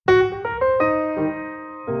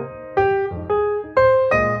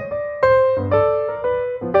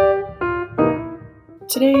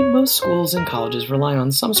Today, most schools and colleges rely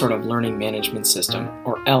on some sort of learning management system,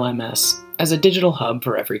 or LMS, as a digital hub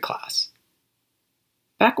for every class.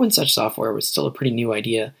 Back when such software was still a pretty new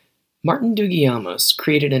idea, Martin Dougiamos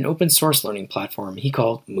created an open-source learning platform he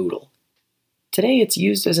called Moodle. Today, it's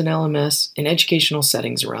used as an LMS in educational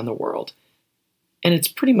settings around the world, and it's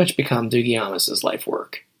pretty much become Dougiamos' life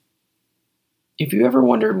work. If you ever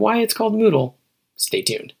wondered why it's called Moodle, stay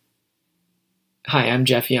tuned. Hi, I'm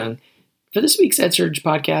Jeff Young. For this week's EdSurge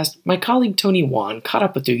podcast, my colleague Tony Wan caught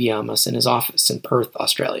up with Dougiamos in his office in Perth,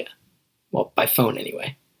 Australia. Well, by phone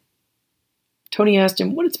anyway. Tony asked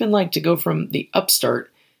him what it's been like to go from the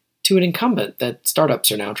upstart to an incumbent that startups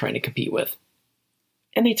are now trying to compete with.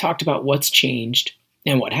 And they talked about what's changed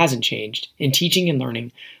and what hasn't changed in teaching and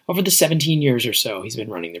learning over the 17 years or so he's been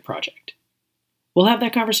running the project. We'll have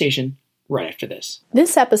that conversation right after this.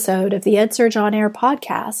 This episode of the EdSurge On Air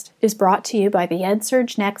podcast is brought to you by the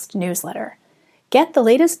EdSurge Next newsletter. Get the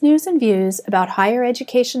latest news and views about higher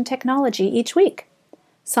education technology each week.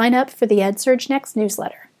 Sign up for the EdSurge Next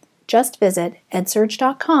newsletter. Just visit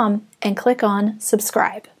edsurge.com and click on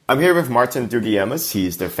subscribe. I'm here with Martin Dougiamos.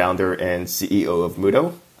 He's the founder and CEO of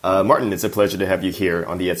Moodle. Martin, it's a pleasure to have you here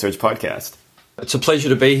on the EdSurge podcast. It's a pleasure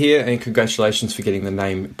to be here, and congratulations for getting the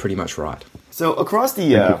name pretty much right. So across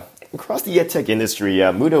the edtech industry,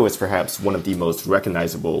 Moodle is perhaps one of the most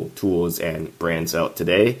recognizable tools and brands out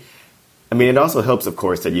today. I mean, it also helps, of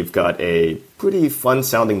course, that you've got a pretty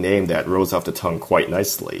fun-sounding name that rolls off the tongue quite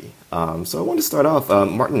nicely. So I want to start off,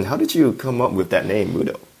 Martin, how did you come up with that name,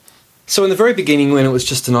 Moodle? So in the very beginning, when it was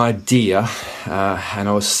just an idea, and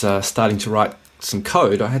I was starting to write some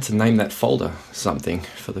code, I had to name that folder something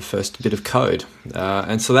for the first bit of code.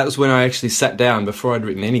 And so that was when I actually sat down before I'd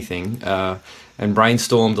written anything and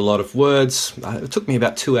brainstormed a lot of words. It took me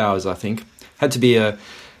about 2 hours, I think. Had to be a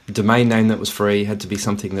domain name that was free, had to be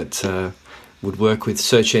something that would work with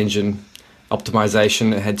search engine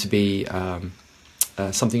optimization. It had to be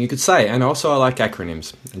something you could say. And also I like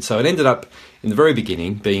acronyms. And so it ended up, in the very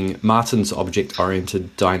beginning, being Martin's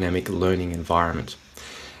Object-Oriented Dynamic Learning Environment.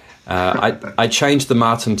 I changed the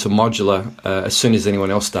Martin to modular as soon as anyone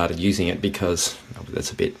else started using it because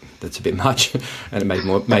that's a bit much, and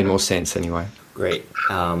it made more sense anyway. Great.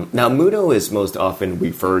 Now, Moodle is most often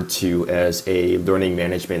referred to as a learning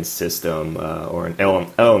management system or an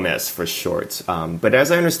LMS for short. But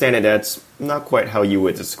as I understand it, that's not quite how you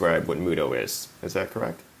would describe what Moodle is. Is that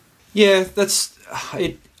correct? Yeah, that's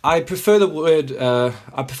it. I prefer the word.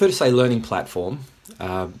 I prefer to say learning platform.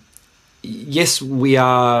 Yes, we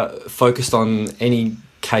are focused on any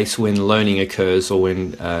case when learning occurs or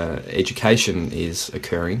when education is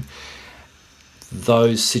occurring.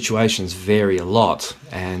 Those situations vary a lot,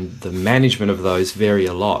 and the management of those vary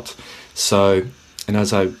a lot. So, and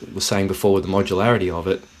as I was saying before with the modularity of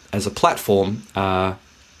it, as a platform,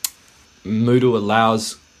 Moodle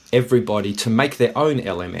allows everybody to make their own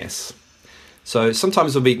LMS. So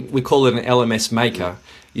sometimes we call it an LMS maker.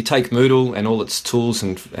 You take Moodle and all its tools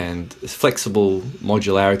and flexible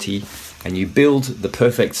modularity, and you build the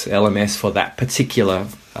perfect LMS for that particular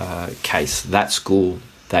case, that school,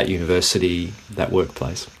 that university, that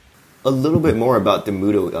workplace. A little bit more about the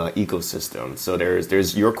Moodle ecosystem. So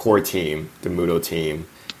there's your core team, the Moodle team,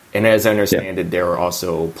 and as I understand it, there are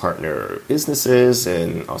also partner businesses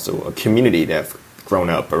and also a community that have grown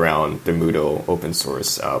up around the Moodle open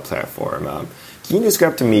source platform. Can you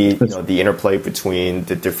describe to me, the interplay between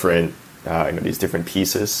the different, these different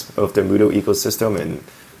pieces of the Moodle ecosystem and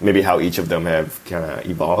maybe how each of them have kind of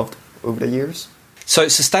evolved over the years? So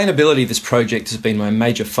sustainability of this project has been my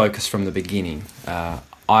major focus from the beginning.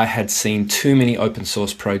 I had seen too many open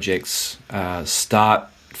source projects start,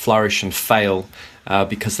 flourish and fail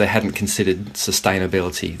because they hadn't considered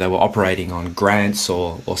sustainability. They were operating on grants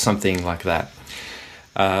or something like that.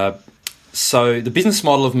 So the business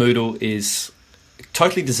model of Moodle is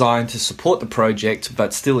totally designed to support the project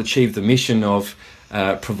but still achieve the mission of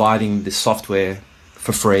providing the software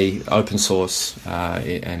for free, open source,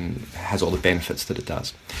 and has all the benefits that it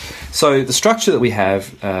does. So the structure that we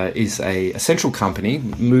have is a central company,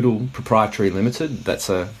 Moodle Proprietary Limited. It's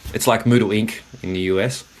like Moodle Inc. in the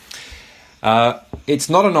US. It's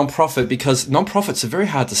not a non-profit because non-profits are very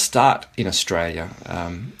hard to start in Australia,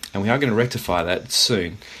 and we are going to rectify that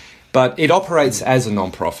soon. But it operates as a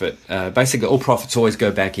non-profit. Basically, all profits always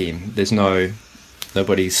go back in.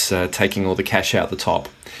 Nobody's taking all the cash out the top.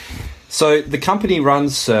 So the company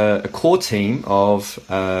runs a core team of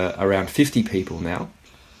around 50 people now,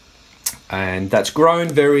 and that's grown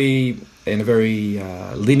in a very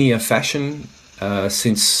linear fashion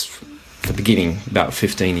since the beginning, about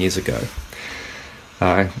 15 years ago,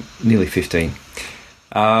 nearly 15.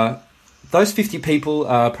 those 50 people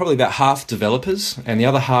are probably about half developers, and the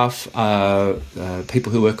other half are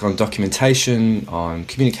people who work on documentation, on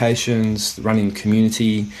communications, running the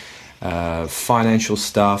community, financial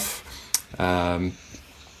stuff, and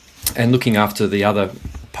looking after the other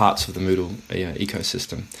parts of the Moodle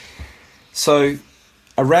ecosystem. So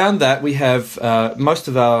around that, we have most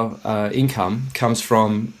of our income comes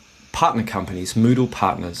from partner companies, Moodle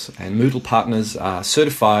partners. And Moodle partners are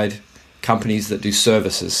certified companies that do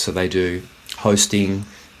services. So they do hosting,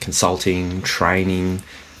 consulting, training,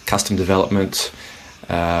 custom development,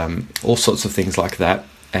 all sorts of things like that.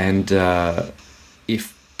 And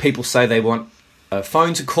if people say they want a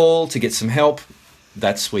phone to call to get some help,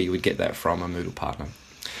 that's where you would get that from, a Moodle partner.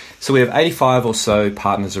 So we have 85 or so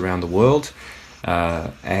partners around the world,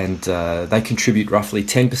 and they contribute roughly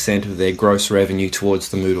 10% of their gross revenue towards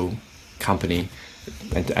the Moodle company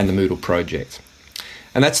and the Moodle project.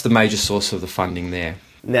 And that's the major source of the funding there.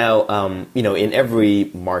 Now, in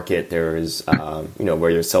every market, there's,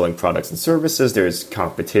 where you're selling products and services, there's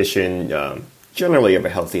competition, generally of a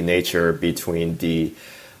healthy nature between the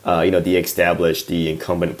established, the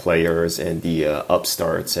incumbent players and the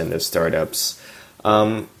upstarts and the startups.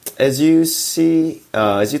 As you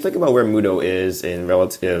think about where Moodle is in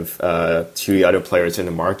relative to the other players in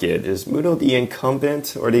the market, is Moodle the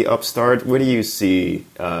incumbent or the upstart? Where do you see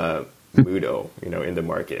Moodle, in the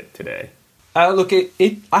market today? Look,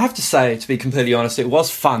 I have to say, to be completely honest, it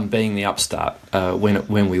was fun being the upstart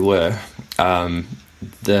when we were.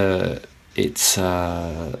 The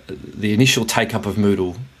initial take-up of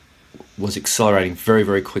Moodle was accelerating very,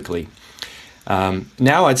 very quickly.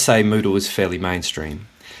 Now I'd say Moodle is fairly mainstream.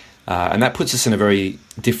 And that puts us in a very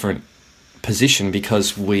different position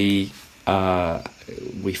because we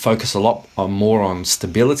focus a lot more on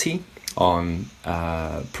stability, on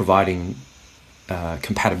providing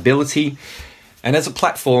compatibility. And as a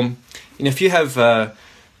platform, if you have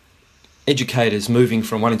educators moving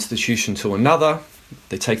from one institution to another,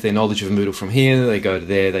 they take their knowledge of Moodle from here, they go to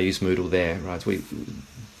there, they use Moodle there, right?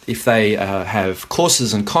 If they have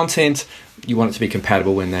courses and content, you want it to be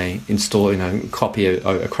compatible when they install, copy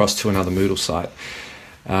across to another Moodle site.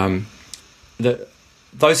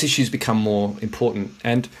 Those issues become more important.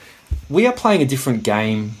 And we are playing a different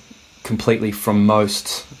game completely from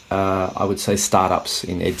most, I would say, startups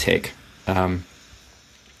in EdTech.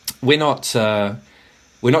 We're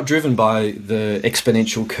not driven by the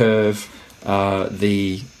exponential curve,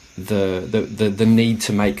 the need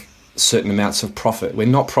to make certain amounts of profit. We're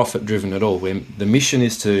not profit driven at all. The mission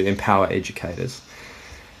is to empower educators.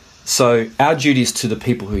 So our duty is to the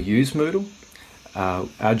people who use Moodle.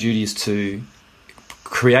 Our duty is to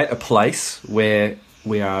create a place where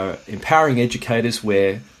we are empowering educators,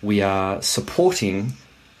 where we are supporting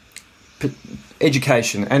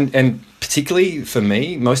education and particularly for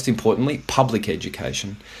me, most importantly, public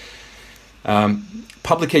education.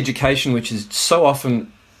 Public education, which is so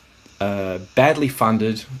often badly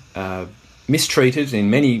funded, mistreated in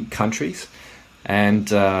many countries,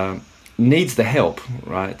 and needs the help,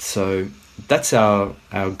 right? So that's our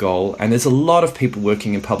goal. And there's a lot of people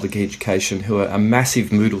working in public education who are massive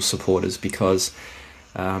Moodle supporters because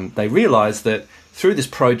they realise that through this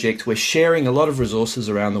project, we're sharing a lot of resources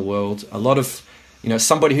around the world, a lot of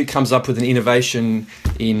somebody who comes up with an innovation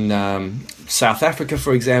in South Africa,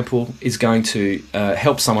 for example, is going to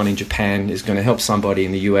help someone in Japan, is going to help somebody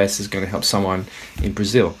in the US, is going to help someone in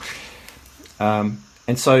Brazil. And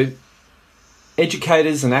so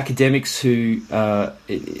educators and academics who,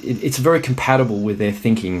 it's very compatible with their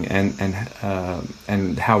thinking and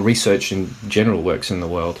how research in general works in the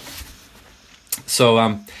world.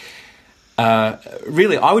 So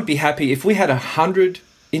really, I would be happy if we had 100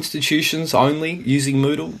 institutions only using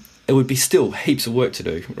Moodle. It would be still heaps of work to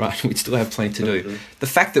do, right? We'd still have plenty to do. Mm-hmm. The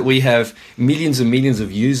fact that we have millions and millions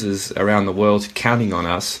of users around the world counting on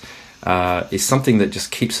us is something that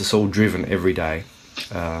just keeps us all driven every day.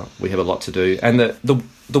 We have a lot to do. And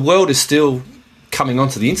the world is still coming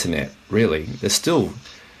onto the internet, really. There's still,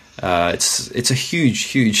 it's a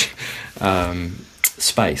huge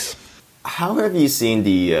space. How have you seen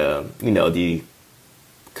the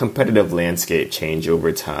competitive landscape change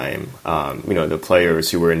over time? The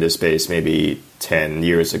players who were in this space maybe 10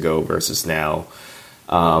 years ago versus now.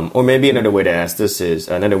 Or maybe another way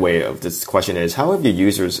of this question is, how have your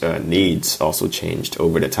users' needs also changed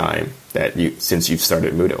over the time since you've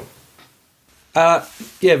started Moodle?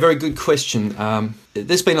 Very good question.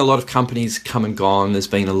 There's been a lot of companies come and gone. There's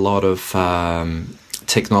been a lot of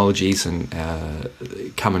technologies and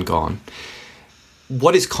come and gone.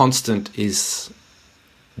 What is constant is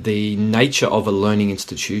the nature of a learning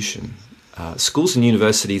institution. Schools and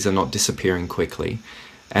universities are not disappearing quickly.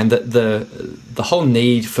 And the whole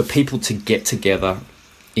need for people to get together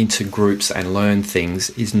into groups and learn things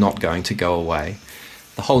is not going to go away.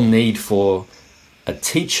 The whole need for a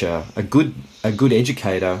teacher, a good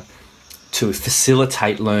educator, to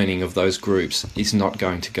facilitate learning of those groups is not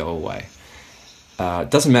going to go away. It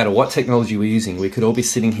doesn't matter what technology we're using. We could all be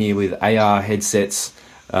sitting here with AR headsets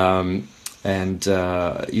and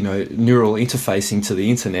neural interfacing to the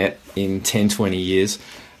internet in 10, 20 years.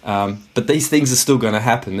 But these things are still going to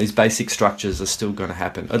happen. These basic structures are still going to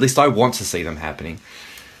happen. At least I want to see them happening.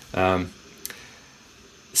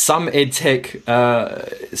 Some ed tech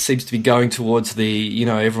seems to be going towards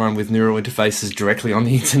everyone with neural interfaces directly on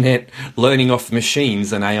the internet, learning off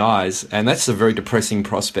machines and AIs, and that's a very depressing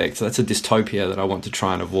prospect. That's a dystopia that I want to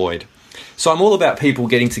try and avoid. So I'm all about people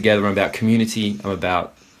getting together. I'm about community. I'm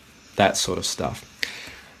about that sort of stuff.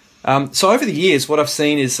 So over the years, what I've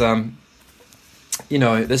seen is,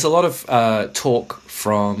 there's a lot of talk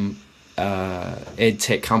from ed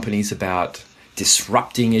tech companies about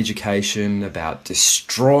disrupting education, about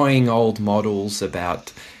destroying old models,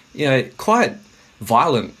 about, quite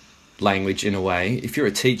violent language in a way. If you're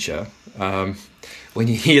a teacher, when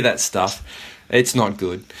you hear that stuff, it's not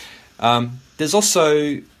good. There's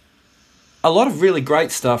also a lot of really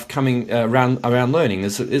great stuff coming around learning.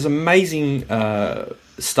 There's amazing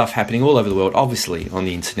stuff happening all over the world, obviously on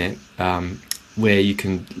the internet, where you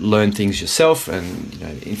can learn things yourself, and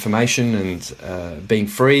information and being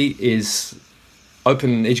free is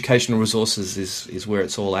open. Educational resources is where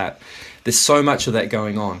it's all at. There's so much of that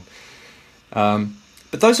going on,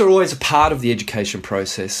 but those are always a part of the education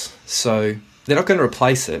process, so they're not going to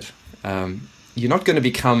replace it. You're not going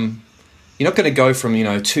to go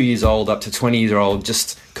from 2 years old up to 20 years old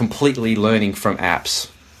just completely learning from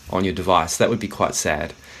apps on your device. That would be quite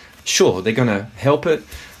sad. Sure, they're going to help it.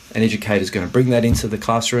 An educator's going to bring that into the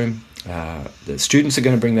classroom. The students are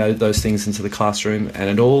going to bring those things into the classroom,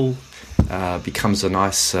 and it all becomes a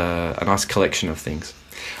nice collection of things.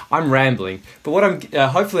 I'm rambling, but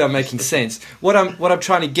hopefully I'm making sense. What I'm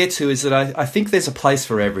trying to get to is that I think there's a place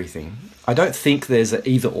for everything. I don't think there's an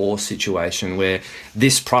either-or situation where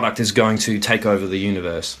this product is going to take over the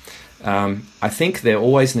universe. I think there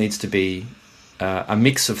always needs to be a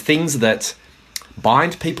mix of things that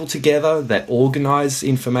bind people together, that organize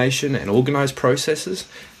information and organize processes,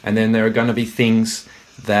 and then there are going to be things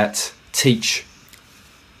that teach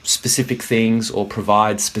specific things or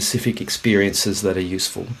provide specific experiences that are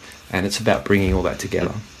useful, and it's about bringing all that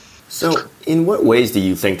together. So in what ways do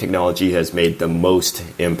you think technology has made the most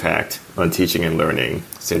impact on teaching and learning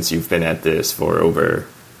since you've been at this for over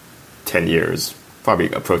 10 years,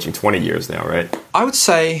 probably approaching 20 years now, right? I would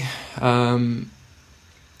say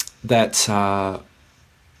that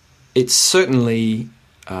it's certainly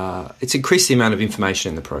it's increased the amount of information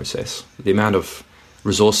in the process. The amount of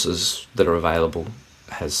resources that are available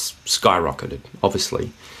has skyrocketed,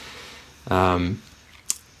 obviously. The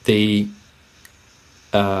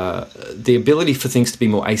ability for things to be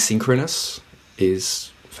more asynchronous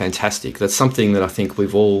is fantastic. That's something that I think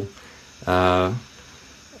we've all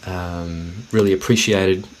really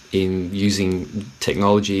appreciated in using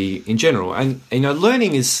technology in general. And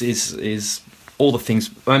learning is all the things.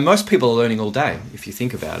 I mean, most people are learning all day, if you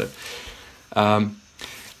think about it. I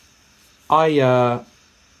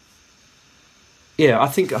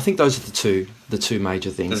think those are the two major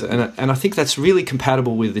things, and I think that's really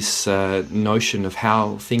compatible with this notion of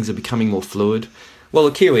how things are becoming more fluid. Well,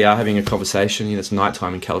 look, here we are having a conversation. It's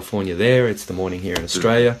nighttime in California. It's the morning here in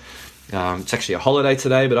Australia. It's actually a holiday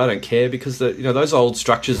today, but I don't care, because those old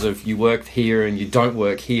structures of you work here and you don't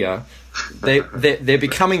work here, they're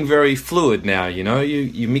becoming very fluid now.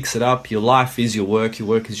 You mix it up. Your life is your work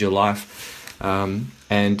is your life.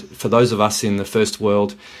 And for those of us in the first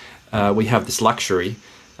world, we have this luxury.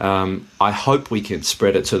 I hope we can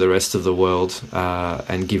spread it to the rest of the world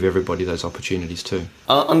and give everybody those opportunities too.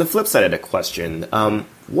 On the flip side of the question,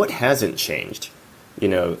 what hasn't changed?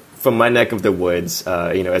 From my neck of the woods,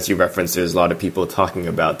 as you referenced, there's a lot of people talking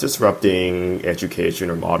about disrupting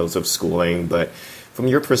education or models of schooling. But from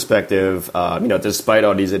your perspective, despite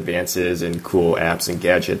all these advances in cool apps and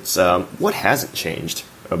gadgets, what hasn't changed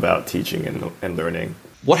about teaching and learning?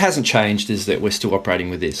 What hasn't changed is that we're still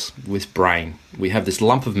operating with brain. We have this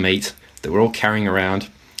lump of meat that we're all carrying around,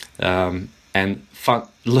 and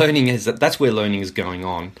that's where learning is going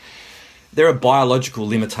on. There are biological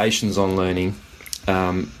limitations on learning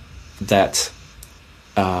that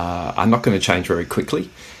are not going to change very quickly.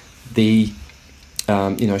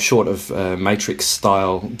 Short of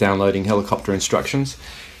Matrix-style downloading helicopter instructions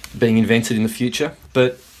being invented in the future,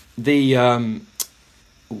 but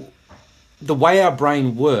the way our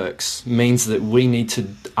brain works means that we need to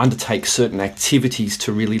undertake certain activities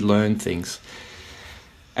to really learn things.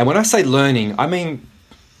 And when I say learning, I mean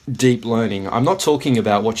deep learning. I'm not talking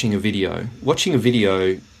about watching a video. Watching a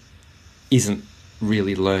video isn't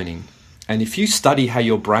really learning. And if you study how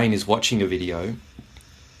your brain is watching a video,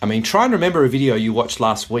 I mean, try and remember a video you watched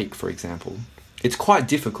last week, for example. It's quite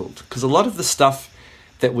difficult because a lot of the stuff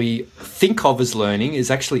that we think of as learning is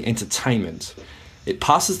actually entertainment. It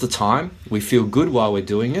passes the time, we feel good while we're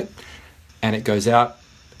doing it, and it goes out,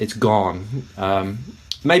 it's gone.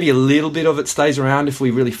 Maybe a little bit of it stays around if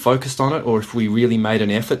we really focused on it or if we really made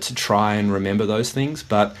an effort to try and remember those things.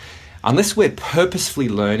 But unless we're purposefully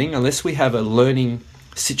learning, unless we have a learning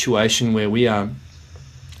situation where we are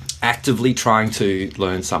actively trying to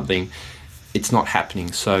learn something, it's not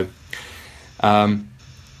happening. So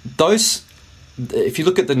if you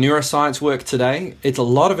look at the neuroscience work today, a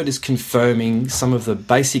lot of it is confirming some of the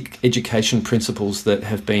basic education principles that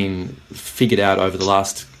have been figured out over the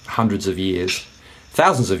last hundreds of years,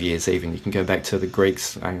 thousands of years even. You can go back to the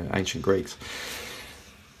Greeks, ancient Greeks.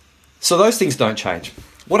 So those things don't change.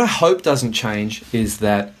 What I hope doesn't change is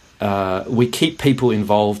that we keep people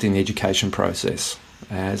involved in the education process.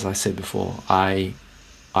 As I said before, I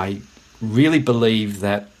really believe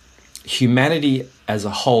that humanity as a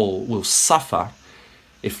whole will suffer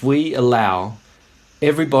if we allow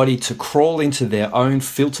everybody to crawl into their own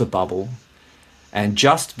filter bubble and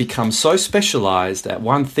just become so specialized at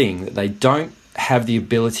one thing that they don't have the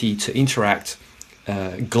ability to interact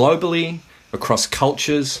globally across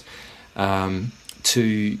cultures,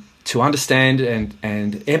 to understand and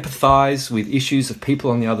empathize with issues of people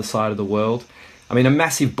on the other side of the world. I mean, a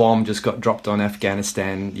massive bomb just got dropped on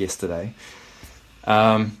Afghanistan yesterday.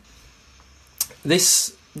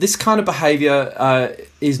 This kind of behavior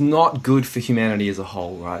is not good for humanity as a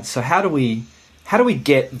whole, right? So how do we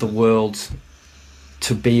get the world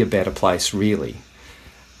to be a better place, really?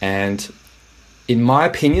 And in my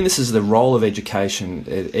opinion, this is the role of education.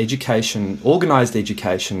 Organized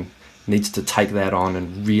education needs to take that on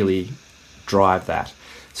and really drive that.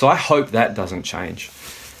 So I hope that doesn't change,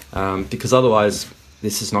 because otherwise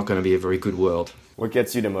this is not going to be a very good world. What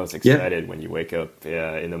gets you the most excited when you wake up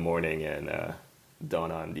in the morning and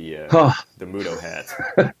don on the Mudo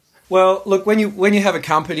hat? Well, look, when you have a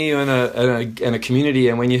company and a community,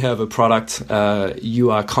 and when you have a product,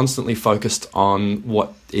 you are constantly focused on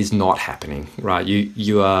what is not happening, right?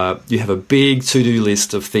 You have a big to-do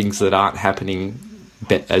list of things that aren't happening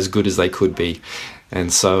as good as they could be,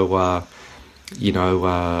 and so I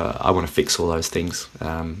want to fix all those things.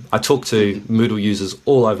 I talk to Moodle users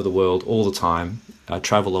all over the world all the time. I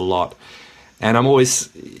travel a lot, and I'm always,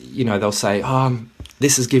 they'll say,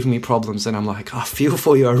 this is giving me problems, and I'm like, I feel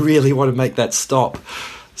for you. I really want to make that stop.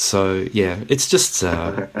 So yeah, it's just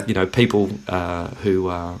people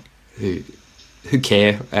who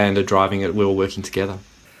care and are driving it. We're all working together.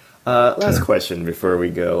 Last question before we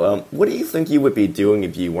go. What do you think you would be doing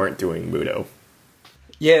if you weren't doing Mudo?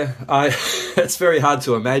 Yeah, it's very hard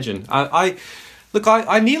to imagine. I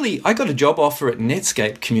got a job offer at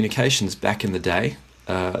Netscape Communications back in the day.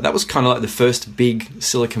 That was kind of like the first big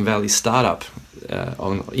Silicon Valley startup,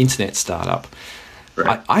 on internet startup.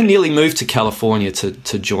 Right. I nearly moved to California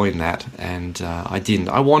to join that, and I didn't.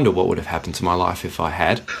 I wonder what would have happened to my life if I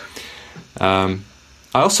had.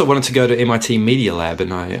 I also wanted to go to MIT Media Lab,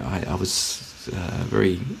 and I was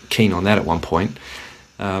very keen on that at one point.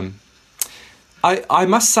 I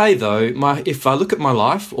must say, though, if I look at my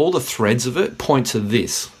life, all the threads of it point to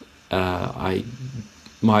this.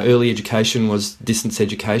 My early education was distance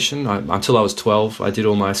education. Until I was 12, I did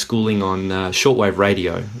all my schooling on shortwave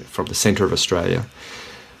radio from the centre of Australia.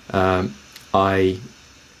 I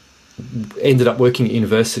ended up working at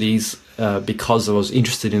universities because I was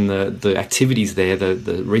interested in the activities there,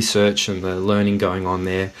 the research and the learning going on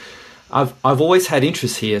there. I've always had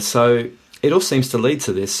interest here, so it all seems to lead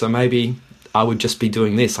to this. So maybe I would just be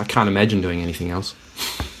doing this. I can't imagine doing anything else.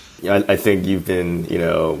 Yeah, I think you've been,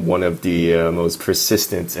 one of the most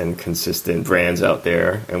persistent and consistent brands out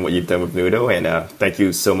there, and what you've done with Mudo. And thank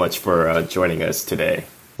you so much for joining us today.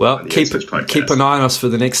 Well, keep an eye on us for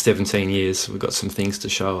the next 17 years. We've got some things to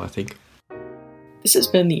show, I think. This has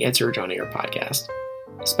been the EdSurge On Air podcast.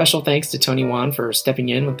 Special thanks to Tony Wan for stepping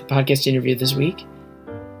in with the podcast interview this week.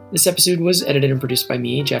 This episode was edited and produced by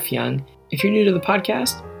me, Jeff Young. If you're new to the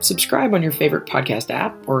podcast, subscribe on your favorite podcast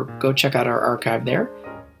app or go check out our archive there.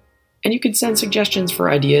 And you can send suggestions for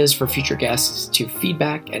ideas for future guests to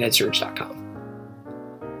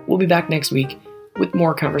feedback@edsurge.com. We'll be back next week with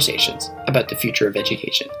more conversations about the future of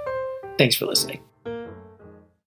education. Thanks for listening.